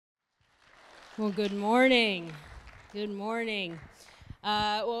Well, good morning. Good morning.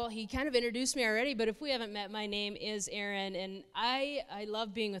 Well, he kind of introduced me already, but if we haven't met, my name is Erin, and I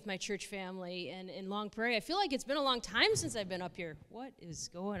love being with my church family and in Long Prairie. I feel like it's been a long time since I've been up here. What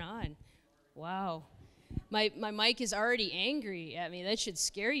is going on? Wow. My mic is already angry at me. That should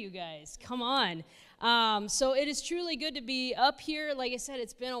scare you guys. Come on. So it is truly good to be up here. Like I said,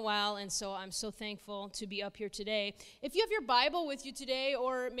 it's been a while, and so I'm so thankful to be up here today. If you have your Bible with you today,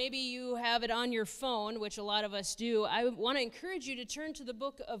 or maybe you have it on your phone, which a lot of us do, I want to encourage you to turn to the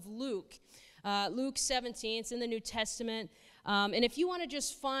book of Luke. Luke 17, it's in the New Testament. And if you want to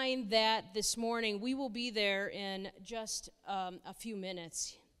just find that this morning, we will be there in just a few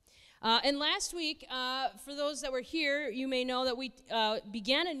minutes. And last week, for those that were here, you may know that we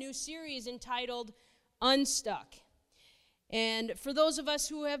began a new series entitled Unstuck. And for those of us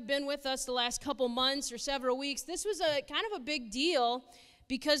who have been with us the last couple months or several weeks, this was a kind of a big deal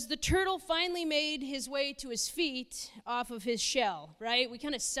because the turtle finally made his way to his feet off of his shell, right? We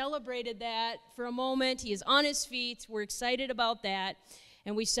kind of celebrated that for a moment. He is on his feet. We're excited about that.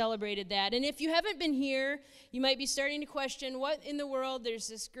 And we celebrated that. And if you haven't been here, you might be starting to question, what in the world? There's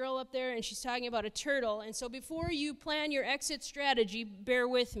this girl up there, and she's talking about a turtle. And so before you plan your exit strategy, bear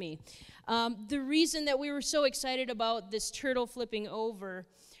with me. The reason that we were so excited about this turtle flipping over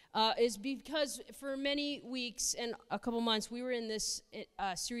is because for many weeks and a couple months, we were in this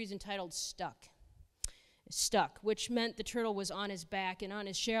series entitled Stuck, which meant the turtle was on his back and on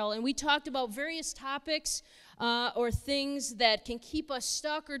his shell. And we talked about various topics or things that can keep us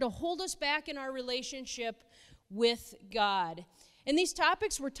stuck or to hold us back in our relationship with God. And these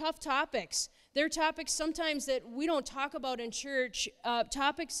topics were tough topics. They're topics sometimes that we don't talk about in church,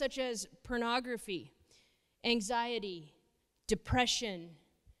 topics such as pornography, anxiety, depression,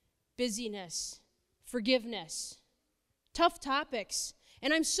 busyness, forgiveness. Tough topics.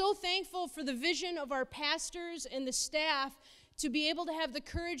 And I'm so thankful for the vision of our pastors and the staff to be able to have the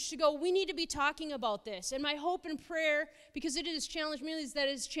courage to go, we need to be talking about this. And my hope and prayer, because it has challenged me, is that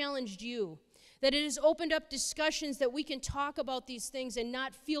it has challenged you. That it has opened up discussions that we can talk about these things and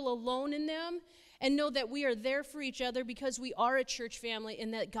not feel alone in them and know that we are there for each other because we are a church family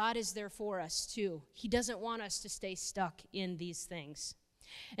and that God is there for us too. He doesn't want us to stay stuck in these things.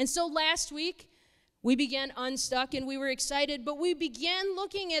 And so last week, we began Unstuck, and we were excited, but we began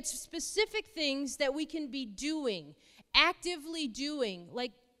looking at specific things that we can be doing, actively doing,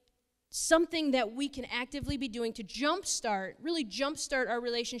 like something that we can actively be doing to really jumpstart our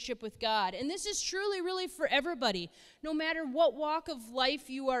relationship with God. And this is truly, really for everybody. No matter what walk of life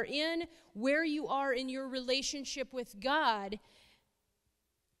you are in, where you are in your relationship with God,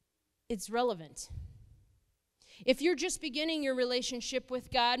 it's relevant. If you're just beginning your relationship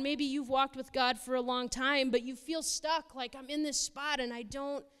with God, maybe you've walked with God for a long time, but you feel stuck, like I'm in this spot and I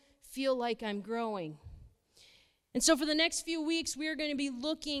don't feel like I'm growing. And so for the next few weeks, we are going to be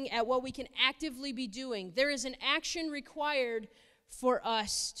looking at what we can actively be doing. There is an action required for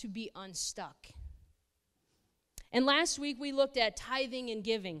us to be unstuck. And last week, we looked at tithing and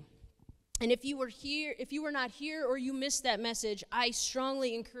giving. And if you were not here or you missed that message, I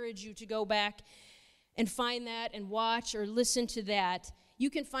strongly encourage you to go back and find that and watch or listen to that. You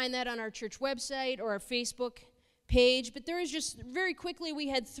can find that on our church website or our Facebook page. But there is just, very quickly, we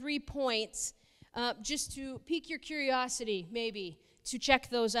had 3 points just to pique your curiosity, maybe, to check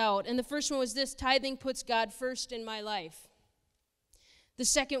those out. And the first one was this: tithing puts God first in my life. The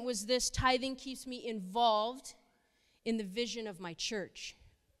second was this: tithing keeps me involved in the vision of my church.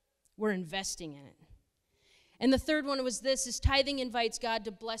 We're investing in it. And the third one was this: is tithing invites God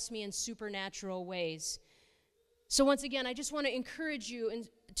to bless me in supernatural ways. So once again, I just want to encourage you and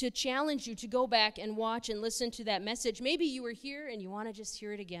to challenge you to go back and watch and listen to that message. Maybe you were here and you want to just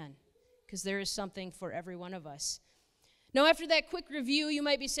hear it again, because there is something for every one of us. Now, after that quick review, you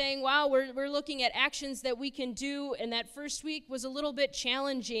might be saying, wow, we're looking at actions that we can do, and that first week was a little bit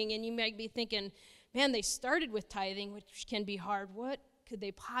challenging, and you might be thinking, man, they started with tithing, which can be hard. What could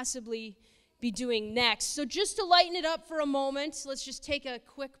they possibly be doing next? So just to lighten it up for a moment, let's just take a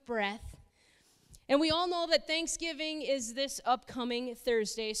quick breath. And we all know that Thanksgiving is this upcoming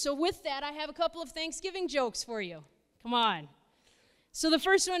Thursday. So with that, I have a couple of Thanksgiving jokes for you. Come on. So the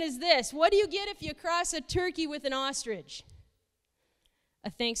first one is this: what do you get if you cross a turkey with an ostrich? A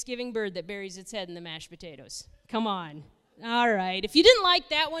Thanksgiving bird that buries its head in the mashed potatoes. Come on. All right. If you didn't like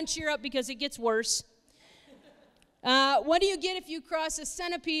that one, cheer up, because it gets worse. What do you get if you cross a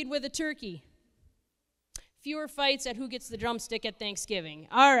centipede with a turkey? Fewer fights at who gets the drumstick at Thanksgiving.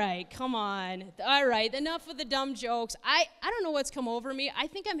 All right, come on. All right, enough of the dumb jokes. I don't know what's come over me. I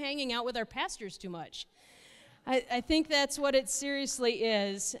think I'm hanging out with our pastors too much. I think that's what it seriously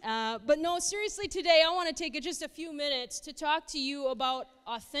is. But no, seriously, today I want to take just a few minutes to talk to you about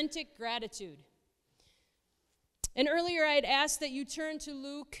authentic gratitude. And earlier I had asked that you turn to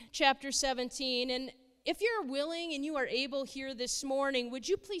Luke chapter 17. And if you're willing and you are able here this morning, would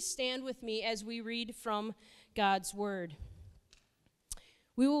you please stand with me as we read from God's word?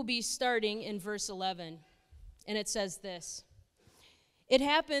 We will be starting in verse 11. And it says this. It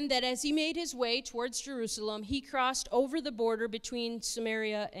happened that as he made his way towards Jerusalem, he crossed over the border between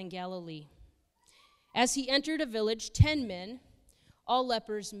Samaria and Galilee. As he entered a village, 10 men, all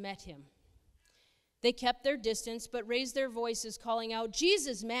lepers, met him. They kept their distance, but raised their voices, calling out,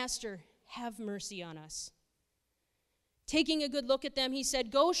 "Jesus, Master, have mercy on us." Taking a good look at them, he said,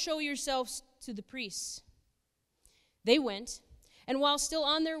 "Go show yourselves to the priests." They went, and while still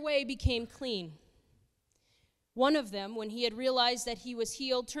on their way, became clean. One of them, when he had realized that he was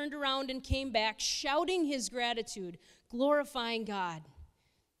healed, turned around and came back, shouting his gratitude, glorifying God.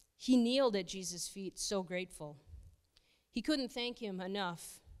 He kneeled at Jesus' feet, so grateful. He couldn't thank him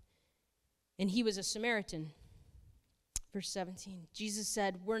enough, and he was a Samaritan. Verse 17, Jesus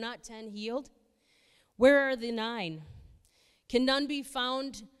said, "Were not 10 healed? Where are the 9? Can none be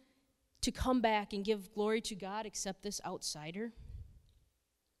found to come back and give glory to God except this outsider?"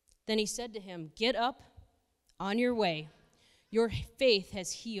 Then he said to him, "Get up. On your way, your faith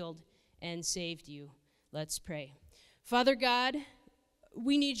has healed and saved you." Let's pray. Father God,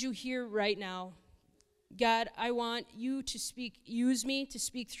 we need you here right now. God, I want you to speak, use me to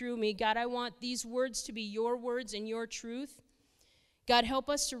speak through me. God, I want these words to be your words and your truth. God, help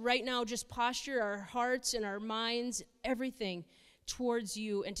us to right now just posture our hearts and our minds, everything towards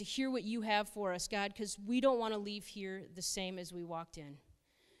you, and to hear what you have for us, God, because we don't want to leave here the same as we walked in.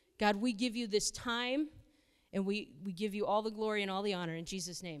 God, we give you this time. And we give you all the glory and all the honor in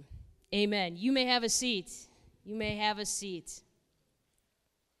Jesus' name. Amen. You may have a seat. You may have a seat.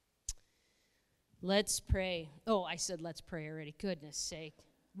 Let's pray. Oh, I said let's pray already. Goodness sake.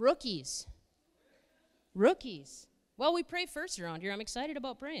 Rookies. Well, we pray first around here. I'm excited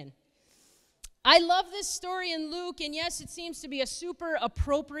about praying. I love this story in Luke, and yes, it seems to be a super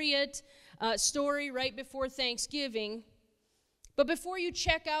appropriate story right before Thanksgiving. But before you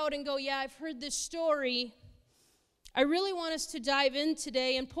check out and go, "Yeah, I've heard this story," I really want us to dive in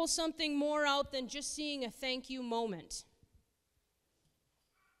today and pull something more out than just seeing a thank you moment.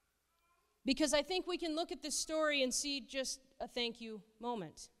 Because I think we can look at this story and see just a thank you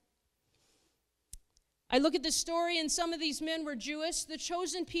moment. I look at this story, and some of these men were Jewish, the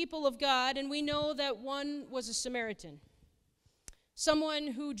chosen people of God, and we know that one was a Samaritan. Someone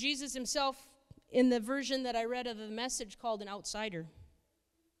who Jesus himself, in the version that I read of the Message, called an outsider.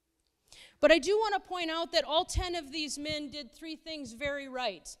 But I do want to point out that all 10 of these men did 3 things very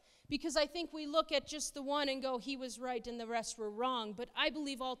right. Because I think we look at just the one and go, he was right and the rest were wrong. But I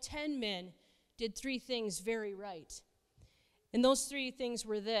believe all 10 men did 3 things very right. And those 3 things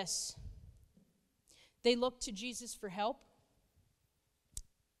were this. They looked to Jesus for help.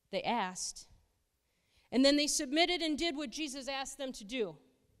 They asked. And then they submitted and did what Jesus asked them to do.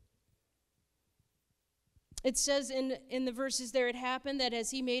 It says in the verses there, it happened that as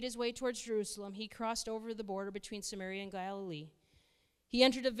he made his way towards Jerusalem, he crossed over the border between Samaria and Galilee. He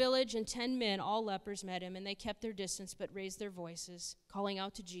entered a village, and 10 men, all lepers, met him, and they kept their distance but raised their voices, calling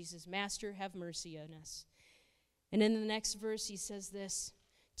out to Jesus, "Master, have mercy on us." And in the next verse, he says this,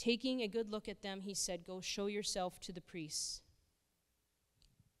 taking a good look at them, he said, "Go show yourself to the priests."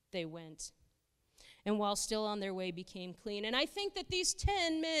 They went, and while still on their way, became clean. And I think that these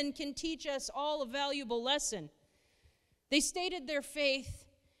 10 men can teach us all a valuable lesson. They stated their faith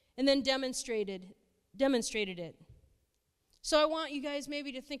and then demonstrated it. So I want you guys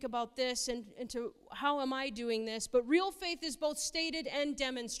maybe to think about this and to how am I doing this? But real faith is both stated and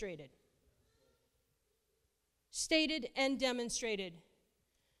demonstrated. Stated and demonstrated.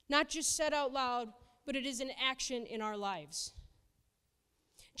 Not just said out loud, but it is an action in our lives.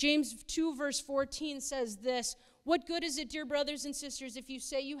 James 2 verse 14 says this, "What good is it, dear brothers and sisters, if you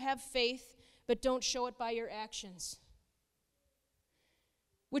say you have faith, but don't show it by your actions?"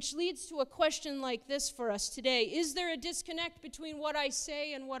 Which leads to a question like this for us today. Is there a disconnect between what I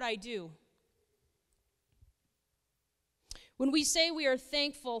say and what I do? When we say we are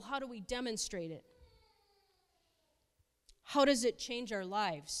thankful, how do we demonstrate it? How does it change our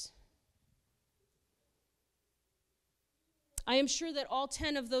lives? I am sure that all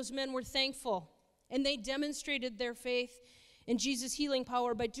 10 of those men were thankful, and they demonstrated their faith in Jesus' healing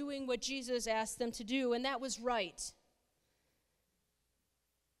power by doing what Jesus asked them to do, and that was right.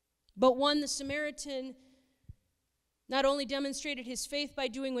 But one, the Samaritan, not only demonstrated his faith by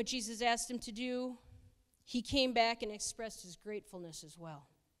doing what Jesus asked him to do, he came back and expressed his gratefulness as well.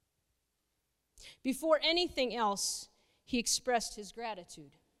 Before anything else, he expressed his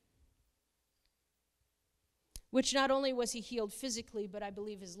gratitude, which not only was he healed physically, but I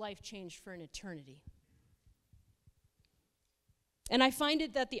believe his life changed for an eternity. And I find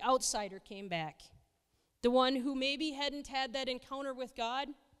it that the outsider came back, the one who maybe hadn't had that encounter with God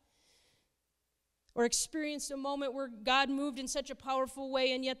or experienced a moment where God moved in such a powerful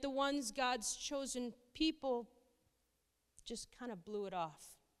way, and yet the ones, God's chosen people, just kind of blew it off.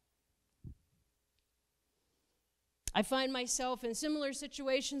 I find myself in similar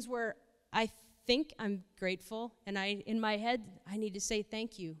situations where I think I'm grateful, and in my head, I need to say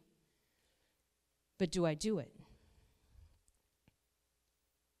thank you. But do I do it?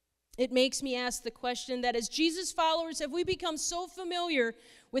 It makes me ask the question that as Jesus followers, have we become so familiar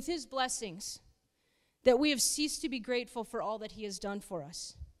with his blessings that we have ceased to be grateful for all that he has done for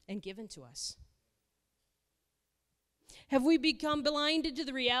us and given to us? Have we become blinded to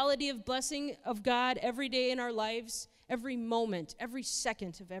the reality of blessing of God every day in our lives, every moment, every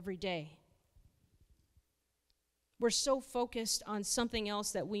second of every day? We're so focused on something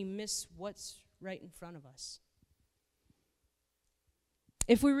else that we miss what's right in front of us.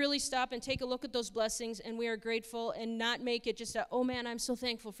 If we really stop and take a look at those blessings and we are grateful and not make it just a, oh man, I'm so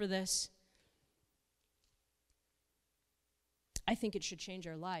thankful for this, I think it should change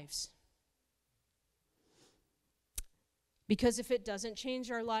our lives. Because if it doesn't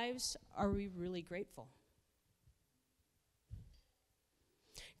change our lives, are we really grateful?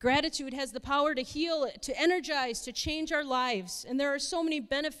 Gratitude has the power to heal, to energize, to change our lives. And there are so many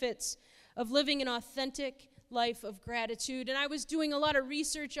benefits of living an authentic life of gratitude. And I was doing a lot of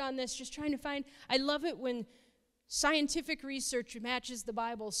research on this, just trying to find, I love it when scientific research matches the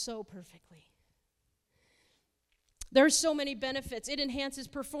Bible so perfectly. There are so many benefits. It enhances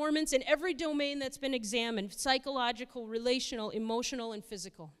performance in every domain that's been examined: psychological, relational, emotional, and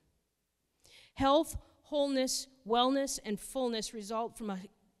physical. Health, wholeness, wellness, and fullness result from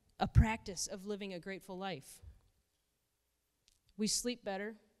a practice of living a grateful life. We sleep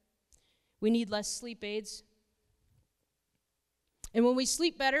better. We need less sleep aids. And when we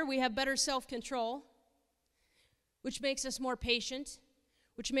sleep better, we have better self-control, which makes us more patient,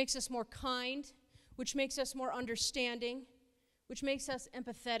 which makes us more kind, which makes us more understanding, which makes us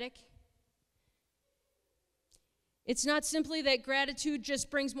empathetic. It's not simply that gratitude just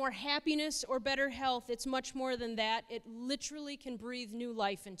brings more happiness or better health. It's much more than that. It literally can breathe new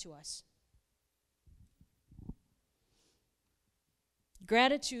life into us.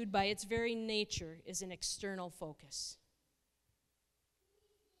 Gratitude, by its very nature, is an external focus.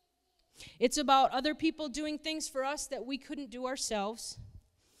 It's about other people doing things for us that we couldn't do ourselves.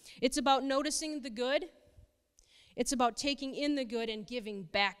 It's about noticing the good. It's about taking in the good and giving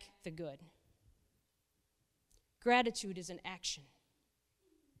back the good. Gratitude is an action.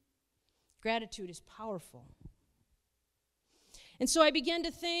 Gratitude is powerful. And so I began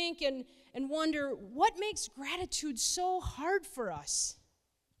to think and wonder, what makes gratitude so hard for us?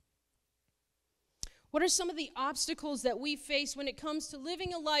 What are some of the obstacles that we face when it comes to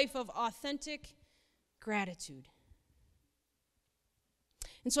living a life of authentic gratitude?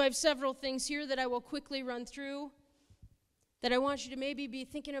 And so I have several things here that I will quickly run through that I want you to maybe be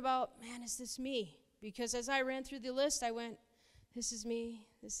thinking about, man, is this me? Because as I ran through the list, I went, this is me,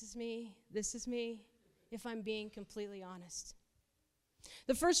 this is me, this is me, if I'm being completely honest.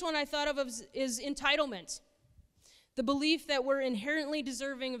 The first one I thought of is entitlement. The belief that we're inherently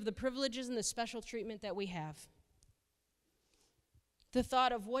deserving of the privileges and the special treatment that we have. The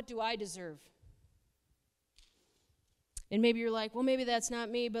thought of, what do I deserve? And maybe you're like, well, maybe that's not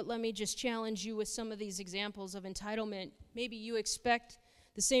me, but let me just challenge you with some of these examples of entitlement. Maybe you expect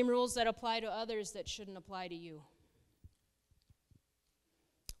the same rules that apply to others that shouldn't apply to you.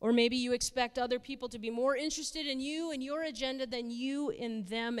 Or maybe you expect other people to be more interested in you and your agenda than you in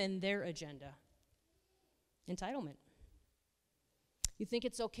them and their agenda. Entitlement. You think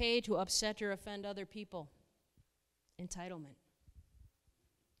it's okay to upset or offend other people. Entitlement.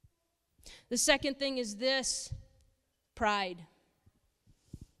 The second thing is this: pride.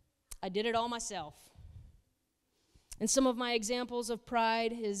 I did it all myself. And some of my examples of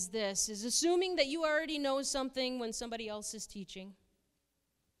pride is assuming that you already know something when somebody else is teaching.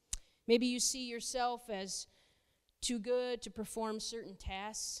 Maybe you see yourself as too good to perform certain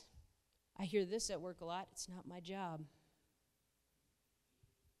tasks. I hear this at work a lot: it's not my job.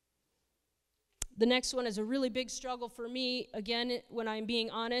 The next one is a really big struggle for me, again, when I'm being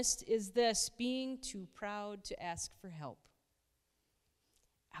honest, is this: being too proud to ask for help.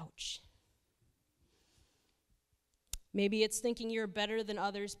 Ouch. Maybe it's thinking you're better than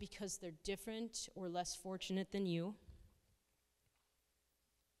others because they're different or less fortunate than you.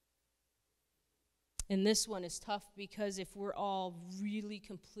 And this one is tough because if we're all really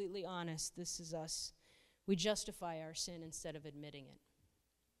completely honest, this is us. We justify our sin instead of admitting it.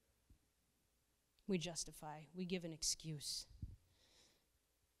 We justify. We give an excuse.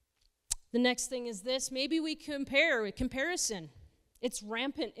 The next thing is this. Maybe we compare. Comparison. It's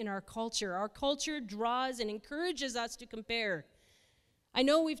rampant in our culture. Our culture draws and encourages us to compare. I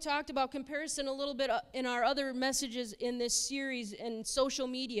know we've talked about comparison a little bit in our other messages in this series and social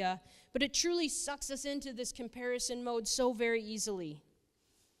media, but it truly sucks us into this comparison mode so very easily.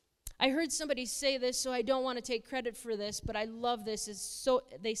 I heard somebody say this, so I don't want to take credit for this, but I love this.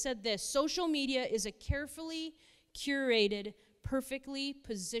 They said this: social media is a carefully curated, perfectly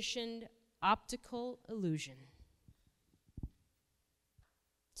positioned optical illusion.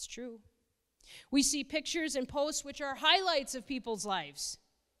 It's true. We see pictures and posts which are highlights of people's lives.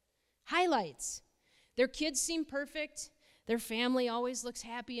 Highlights. Their kids seem perfect. Their family always looks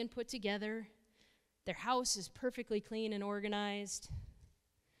happy and put together. Their house is perfectly clean and organized.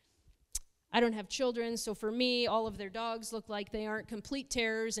 I don't have children, so for me, all of their dogs look like they aren't complete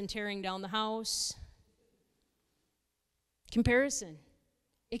terrors and tearing down the house. Comparison.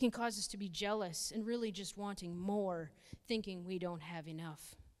 It can cause us to be jealous and really just wanting more, thinking we don't have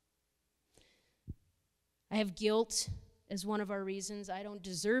enough. I have guilt as one of our reasons. I don't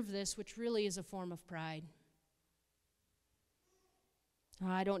deserve this, which really is a form of pride.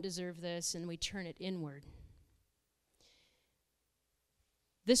 I don't deserve this, and we turn it inward.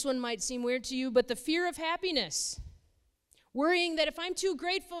 This one might seem weird to you, but the fear of happiness. Worrying that if I'm too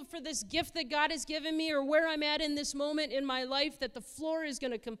grateful for this gift that God has given me or where I'm at in this moment in my life, that the floor is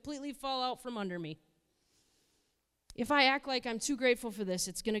going to completely fall out from under me. If I act like I'm too grateful for this,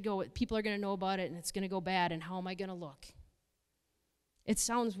 it's going to go, people are going to know about it, and it's going to go bad, and how am I going to look? It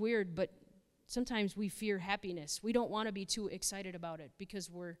sounds weird, but sometimes we fear happiness. We don't want to be too excited about it because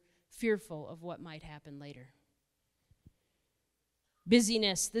we're fearful of what might happen later.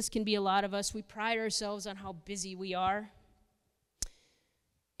 Busyness. This can be a lot of us. We pride ourselves on how busy we are.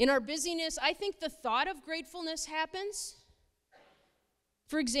 In our busyness, I think the thought of gratefulness happens.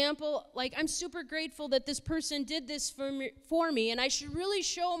 For example, like, I'm super grateful that this person did this for me, and I should really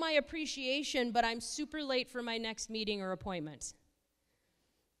show my appreciation, but I'm super late for my next meeting or appointment.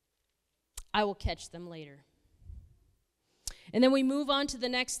 I will catch them later. And then we move on to the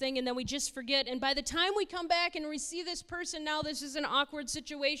next thing, and then we just forget. And by the time we come back and we see this person, now this is an awkward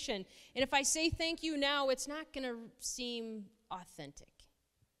situation. And if I say thank you now, it's not going to seem authentic.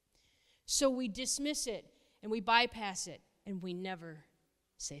 So we dismiss it, and we bypass it, and we never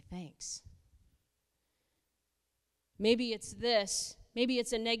say thanks. Maybe it's this. Maybe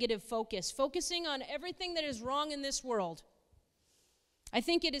it's a negative focus, focusing on everything that is wrong in this world. I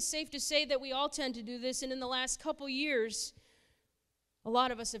think it is safe to say that we all tend to do this, and in the last couple years, a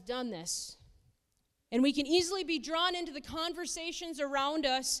lot of us have done this. And we can easily be drawn into the conversations around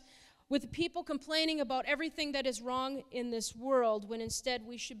us with people complaining about everything that is wrong in this world, when instead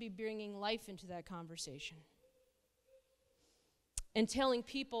we should be bringing life into that conversation and telling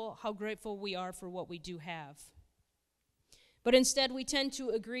people how grateful we are for what we do have. But instead, we tend to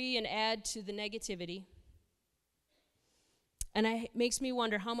agree and add to the negativity. And it makes me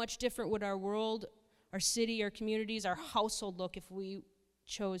wonder, how much different would our world, our city, our communities, our household look if we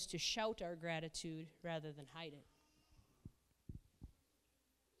chose to shout our gratitude rather than hide it?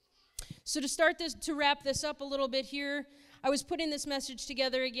 So to wrap this up a little bit here, I was putting this message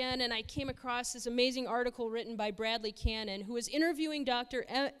together again, and I came across this amazing article written by Bradley Cannon, who was interviewing Dr.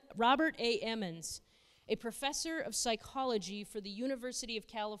 Robert A. Emmons, a professor of psychology for the University of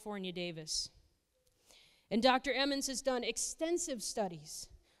California, Davis. And Dr. Emmons has done extensive studies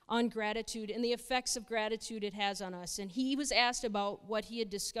on gratitude and the effects of gratitude it has on us. And he was asked about what he had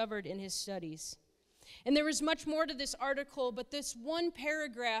discovered in his studies. And there was much more to this article, but this one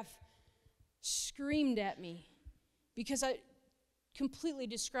paragraph screamed at me because it completely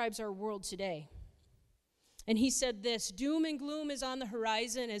describes our world today. And he said this: doom and gloom is on the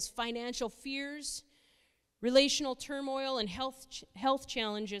horizon as financial fears, relational turmoil, and health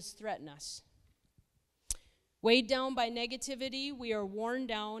challenges threaten us. Weighed down by negativity, we are worn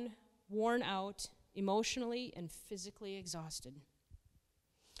down, worn out, emotionally and physically exhausted.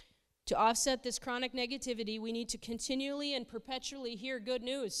 To offset this chronic negativity, we need to continually and perpetually hear good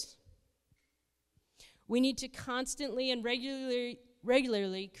news. We need to constantly and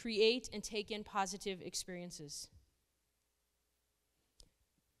regularly create and take in positive experiences.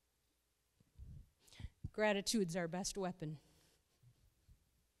 Gratitude's our best weapon.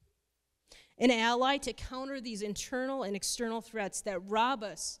 an ally to counter these internal and external threats that rob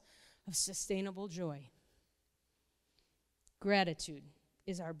us of sustainable joy. Gratitude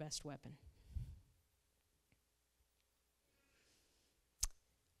is our best weapon.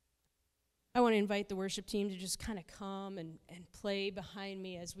 I want to invite the worship team to just kind of come and play behind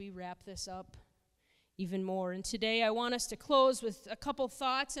me as we wrap this up even more. And today I want us to close with a couple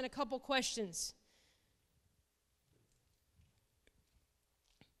thoughts and a couple questions.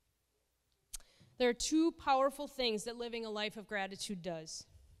 There are two powerful things that living a life of gratitude does.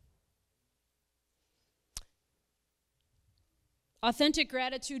 Authentic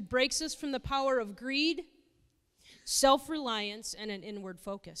gratitude breaks us from the power of greed, self-reliance, and an inward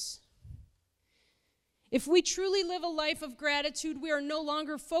focus. If we truly live a life of gratitude, we are no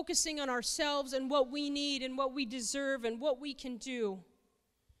longer focusing on ourselves and what we need and what we deserve and what we can do.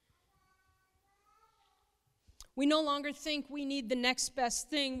 We no longer think we need the next best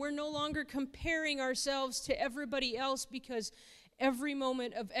thing. We're no longer comparing ourselves to everybody else, because every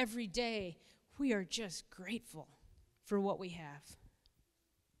moment of every day, we are just grateful for what we have.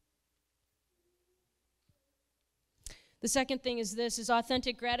 The second thing is this, is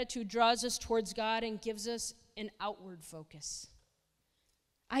authentic gratitude draws us towards God and gives us an outward focus.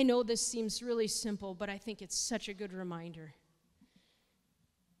 I know this seems really simple, but I think it's such a good reminder.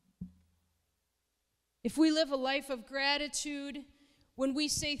 If we live a life of gratitude, when we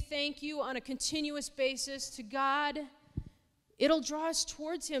say thank you on a continuous basis to God, it'll draw us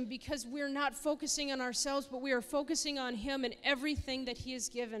towards Him, because we're not focusing on ourselves, but we are focusing on Him and everything that He has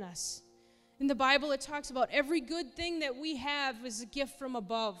given us. In the Bible, it talks about every good thing that we have is a gift from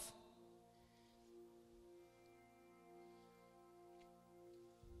above.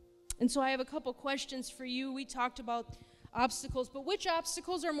 And so I have a couple questions for you. We talked about obstacles, but which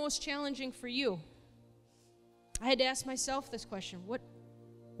obstacles are most challenging for you? I had to ask myself this question.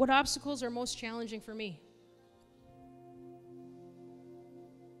 What obstacles are most challenging for me?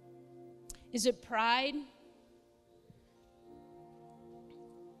 Is it pride?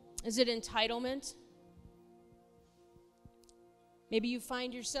 Is it entitlement? Maybe you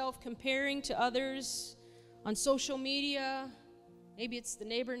find yourself comparing to others on social media. Maybe it's the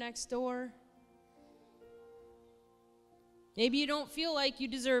neighbor next door. Maybe you don't feel like you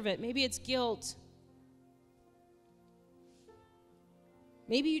deserve it. Maybe it's guilt.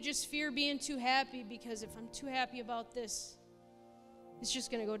 Maybe you just fear being too happy, because if I'm too happy about this, it's just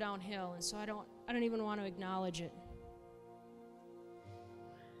going to go downhill, and so I don't even want to acknowledge it.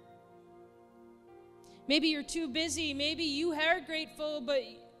 Maybe you're too busy. Maybe you are grateful, but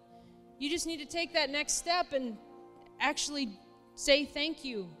you just need to take that next step and actually say thank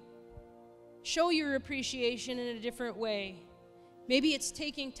you. Show your appreciation in a different way. Maybe it's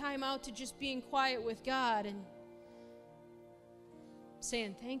taking time out to just being quiet with God and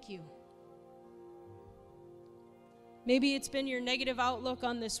saying thank you. Maybe it's been your negative outlook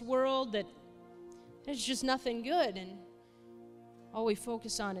on this world, that there's just nothing good, and all we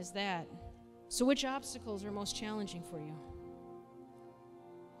focus on is that. So which obstacles are most challenging for you?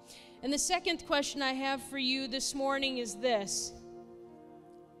 And the second question I have for you this morning is this: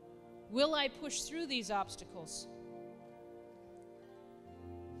 will I push through these obstacles?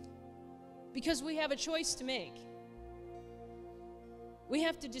 Because we have a choice to make. We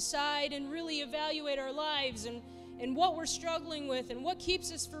have to decide and really evaluate our lives and what we're struggling with and what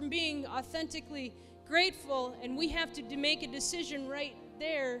keeps us from being authentically grateful, and we have to make a decision right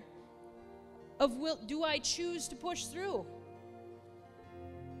there of do I choose to push through?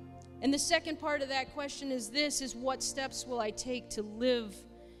 And the second part of that question is this, is what steps will I take to live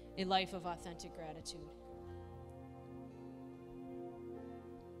a life of authentic gratitude?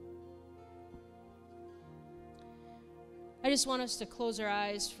 I just want us to close our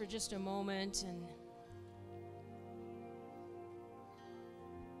eyes for just a moment and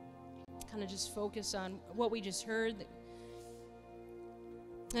kind of just focus on what we just heard.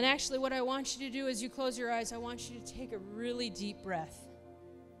 And actually, what I want you to do as you close your eyes, I want you to take a really deep breath.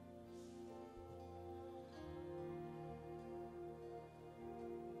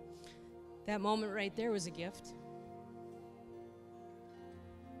 That moment right there was a gift.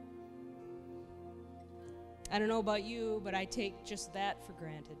 I don't know about you, but I take just that for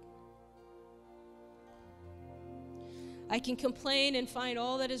granted. I can complain and find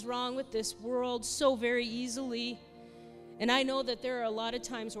all that is wrong with this world so very easily. And I know that there are a lot of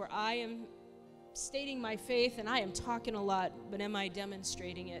times where I am stating my faith and I am talking a lot, but am I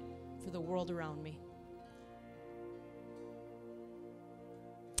demonstrating it for the world around me?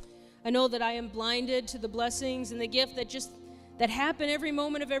 I know that I am blinded to the blessings and the gift that happen every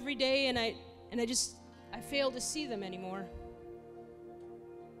moment of every day, and I fail to see them anymore.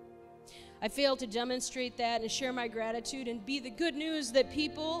 I fail to demonstrate that and share my gratitude and be the good news that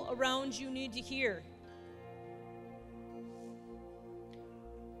people around you need to hear.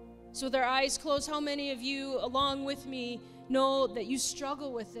 So with our eyes closed, how many of you, along with me, know that you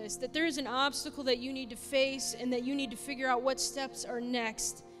struggle with this, that there is an obstacle that you need to face and that you need to figure out what steps are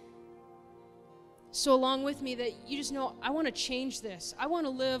next? So along with me, that you just know, I want to change this. I want to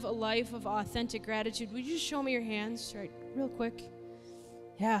live a life of authentic gratitude. Would you just show me your hands, right, real quick?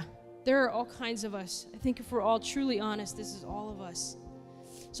 Yeah, there are all kinds of us. I think if we're all truly honest, this is all of us.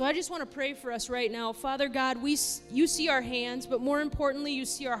 So I just want to pray for us right now. Father God, you see our hands, but more importantly, you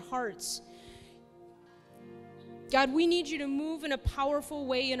see our hearts. God, we need you to move in a powerful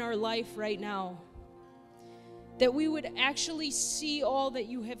way in our life right now. That we would actually see all that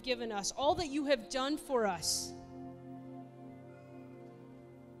you have given us, all that you have done for us.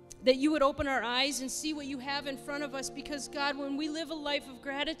 That you would open our eyes and see what you have in front of us, because God, when we live a life of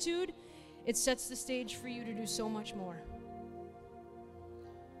gratitude, it sets the stage for you to do so much more.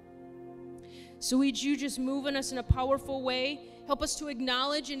 So would you just move in us in a powerful way? Help us to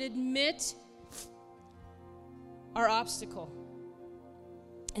acknowledge and admit our obstacle.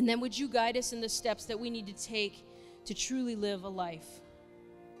 And then would you guide us in the steps that we need to take to truly live a life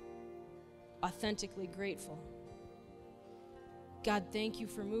authentically grateful. God, thank you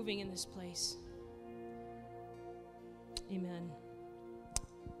for moving in this place. Amen.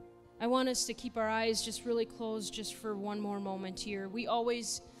 I want us to keep our eyes just really closed just for one more moment here. We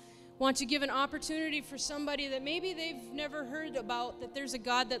always want to give an opportunity for somebody that maybe they've never heard about, that there's a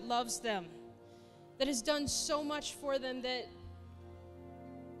God that loves them, that has done so much for them, that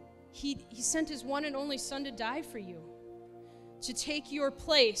He sent His one and only Son to die for you, to take your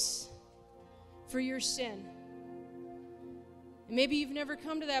place for your sin. And maybe you've never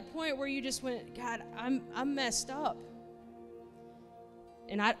come to that point where you just went, God, I'm messed up.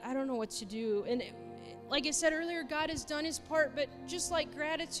 And I don't know what to do. And like I said earlier, God has done His part, but just like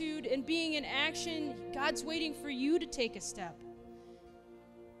gratitude and being in action, God's waiting for you to take a step.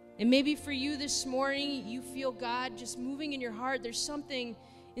 And maybe for you this morning, you feel God just moving in your heart. There's something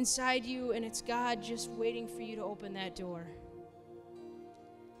inside you, and it's God just waiting for you to open that door.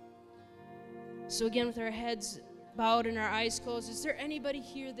 So again, with our heads bowed and our eyes closed, is there anybody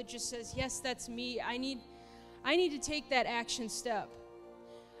here that just says, yes, that's me. I need to take that action step.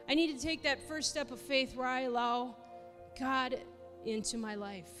 I need to take that first step of faith where I allow God into my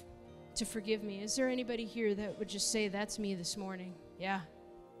life to forgive me. Is there anybody here that would just say, that's me this morning? Yeah.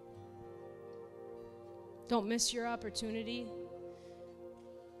 Don't miss your opportunity.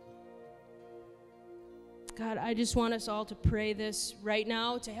 God, I just want us all to pray this right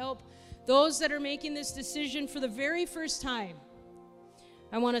now to help those that are making this decision for the very first time.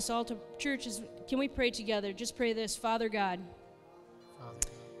 I want us all to, churches, can we pray together? Just pray this. Father God,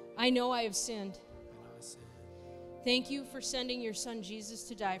 I know I have sinned. Thank you for sending your Son Jesus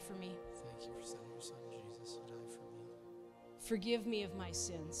to die for me. Thank you for sending your Son Jesus to die for me. Forgive me of my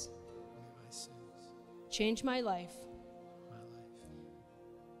sins. My sins. Change my life. My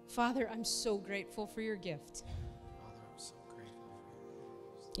life. Father, I'm so grateful for your gift. Father, I'm so grateful for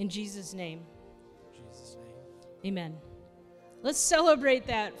your gift. In Jesus' name. In Jesus' name. Amen. Let's celebrate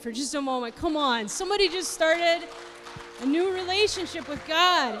that for just a moment. Come on. Somebody just started a new relationship with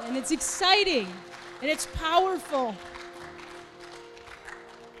God, and it's exciting, and it's powerful.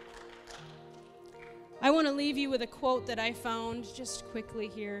 I want to leave you with a quote that I found just quickly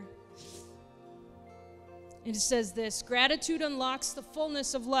here. And it says this: gratitude unlocks the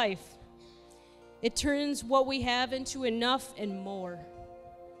fullness of life. It turns what we have into enough and more.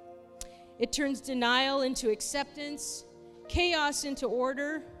 It turns denial into acceptance, chaos into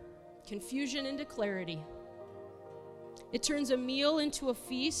order, confusion into clarity. It turns a meal into a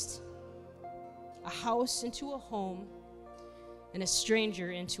feast, a house into a home, and a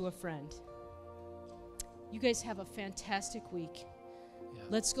stranger into a friend. You guys have a fantastic week. Yeah.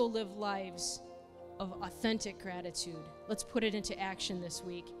 Let's go live lives of authentic gratitude. Let's put it into action this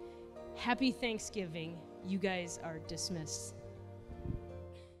week. Happy Thanksgiving. You guys are dismissed.